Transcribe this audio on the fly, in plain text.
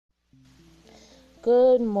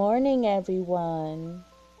Good morning, everyone.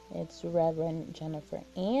 It's Reverend Jennifer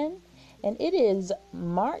Ann, and it is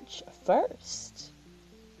March 1st,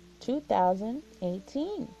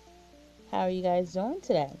 2018. How are you guys doing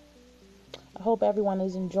today? I hope everyone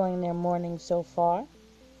is enjoying their morning so far,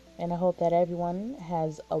 and I hope that everyone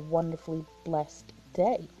has a wonderfully blessed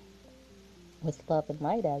day with love and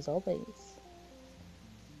light as always.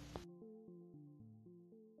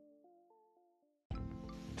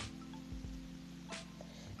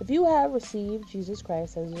 If you have received Jesus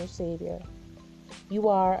Christ as your Savior, you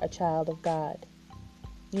are a child of God.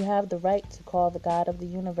 You have the right to call the God of the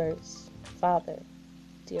universe Father,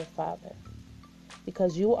 dear Father,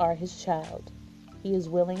 because you are His child. He is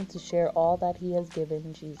willing to share all that He has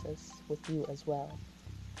given Jesus with you as well.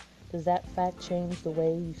 Does that fact change the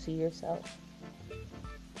way you see yourself?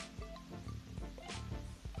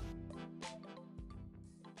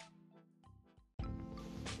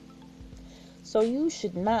 So you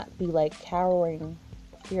should not be like cowering,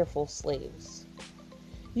 fearful slaves.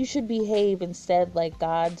 You should behave instead like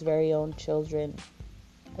God's very own children,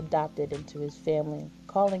 adopted into His family,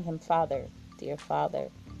 calling Him Father, dear Father.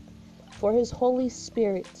 For His Holy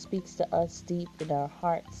Spirit speaks to us deep in our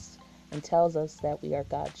hearts and tells us that we are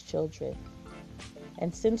God's children.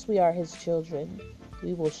 And since we are His children,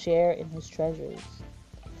 we will share in His treasures.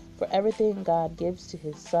 For everything God gives to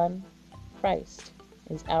His Son, Christ,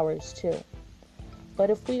 is ours too. But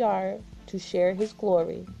if we are to share His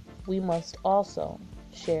glory, we must also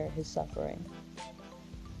share His suffering.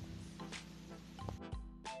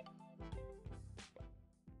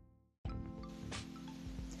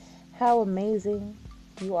 How amazing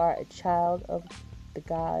you are, a child of the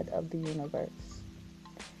God of the universe,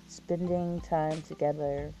 spending time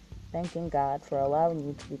together, thanking God for allowing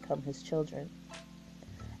you to become His children.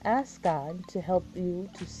 Ask God to help you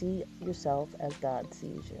to see yourself as God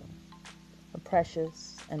sees you, a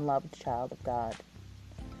precious and loved child of God.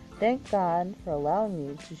 Thank God for allowing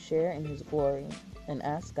you to share in His glory, and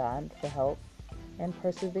ask God for help and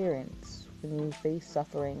perseverance when you face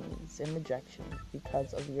sufferings and rejection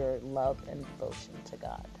because of your love and devotion to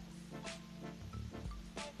God.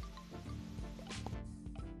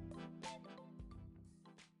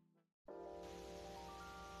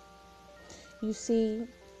 You see,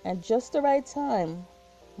 at just the right time,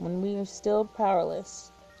 when we are still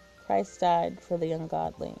powerless, Christ died for the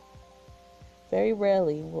ungodly. Very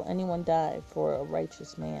rarely will anyone die for a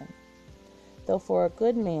righteous man, though for a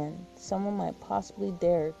good man, someone might possibly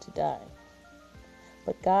dare to die.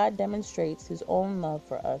 But God demonstrates His own love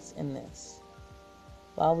for us in this: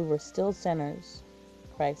 while we were still sinners,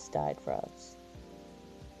 Christ died for us.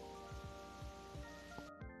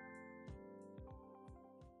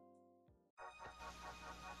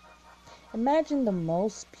 Imagine the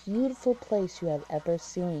most beautiful place you have ever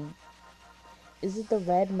seen. Is it the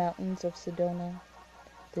red mountains of Sedona,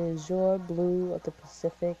 the azure blue of the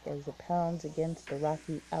Pacific as it pounds against the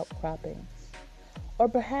rocky outcroppings, or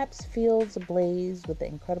perhaps fields ablaze with the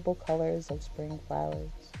incredible colors of spring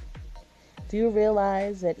flowers? Do you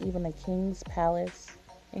realize that even a king's palace,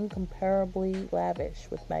 incomparably lavish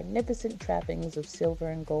with magnificent trappings of silver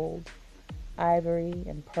and gold, ivory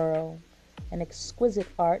and pearl, and exquisite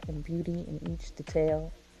art and beauty in each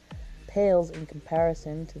detail, pales in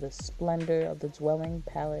comparison to the splendor of the dwelling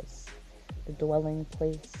palace, the dwelling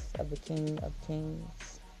place of the King of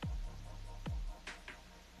Kings?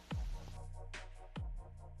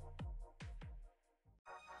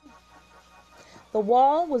 The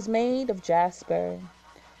wall was made of jasper,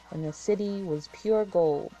 and the city was pure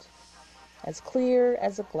gold, as clear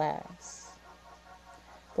as a glass.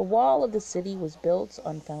 The wall of the city was built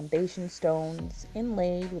on foundation stones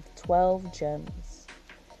inlaid with 12 gems.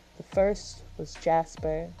 The first was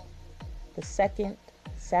jasper, the second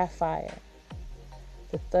sapphire,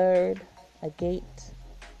 the third agate,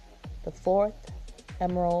 the fourth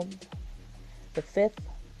emerald, the fifth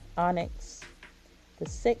onyx, the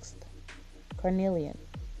sixth carnelian,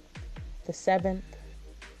 the seventh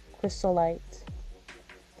chrysolite,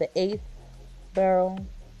 the eighth beryl,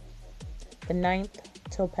 the ninth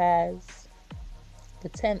topaz, the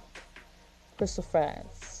 10th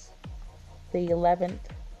chrysoprase, the 11th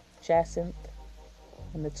jacinth,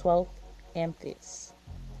 and the 12th amethyst.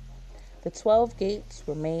 The 12 gates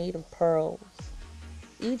were made of pearls,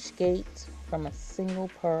 each gate from a single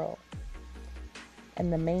pearl,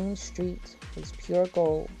 and the main street was pure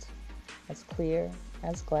gold, as clear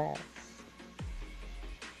as glass.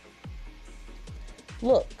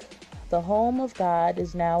 Look, the home of God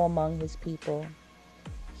is now among His people.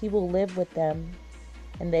 He will live with them,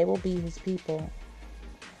 and they will be His people.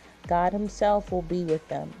 God Himself will be with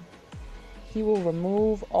them. He will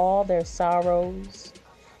remove all their sorrows,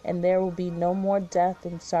 and there will be no more death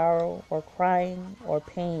and sorrow or crying or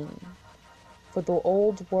pain, for the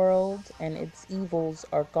old world and its evils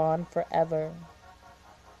are gone forever.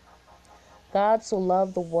 God so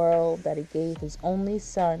loved the world that he gave his only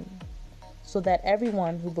Son, so that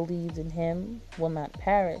everyone who believes in him will not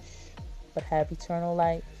perish, but have eternal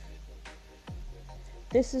life.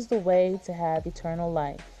 This is the way to have eternal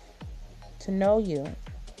life, to know you,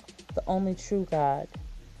 the only true God,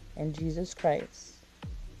 and Jesus Christ,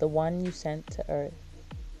 the one you sent to earth.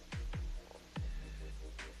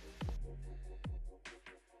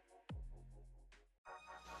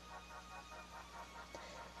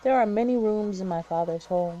 There are many rooms in my Father's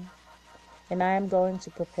home, and I am going to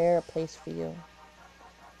prepare a place for you.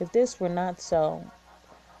 If this were not so,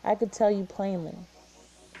 I could tell you plainly,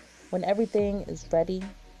 when everything is ready,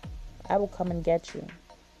 I will come and get you,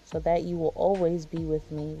 so that you will always be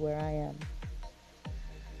with me where I am.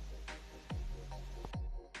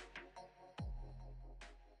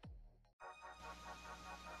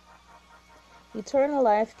 Eternal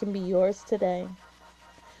life can be yours today.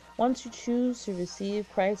 Once you choose to receive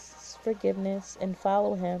Christ's forgiveness and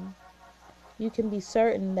follow him, you can be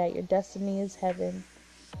certain that your destiny is heaven.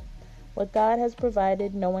 What God has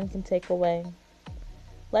provided, no one can take away.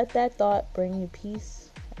 Let that thought bring you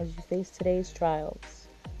peace as you face today's trials.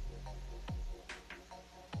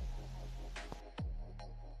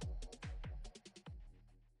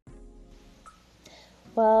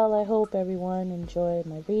 Well, I hope everyone enjoyed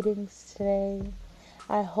my readings today.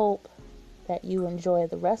 I hope that you enjoy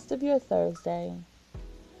the rest of your Thursday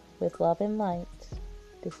with love and light.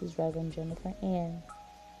 This is Reverend Jennifer Ann.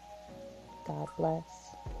 God bless.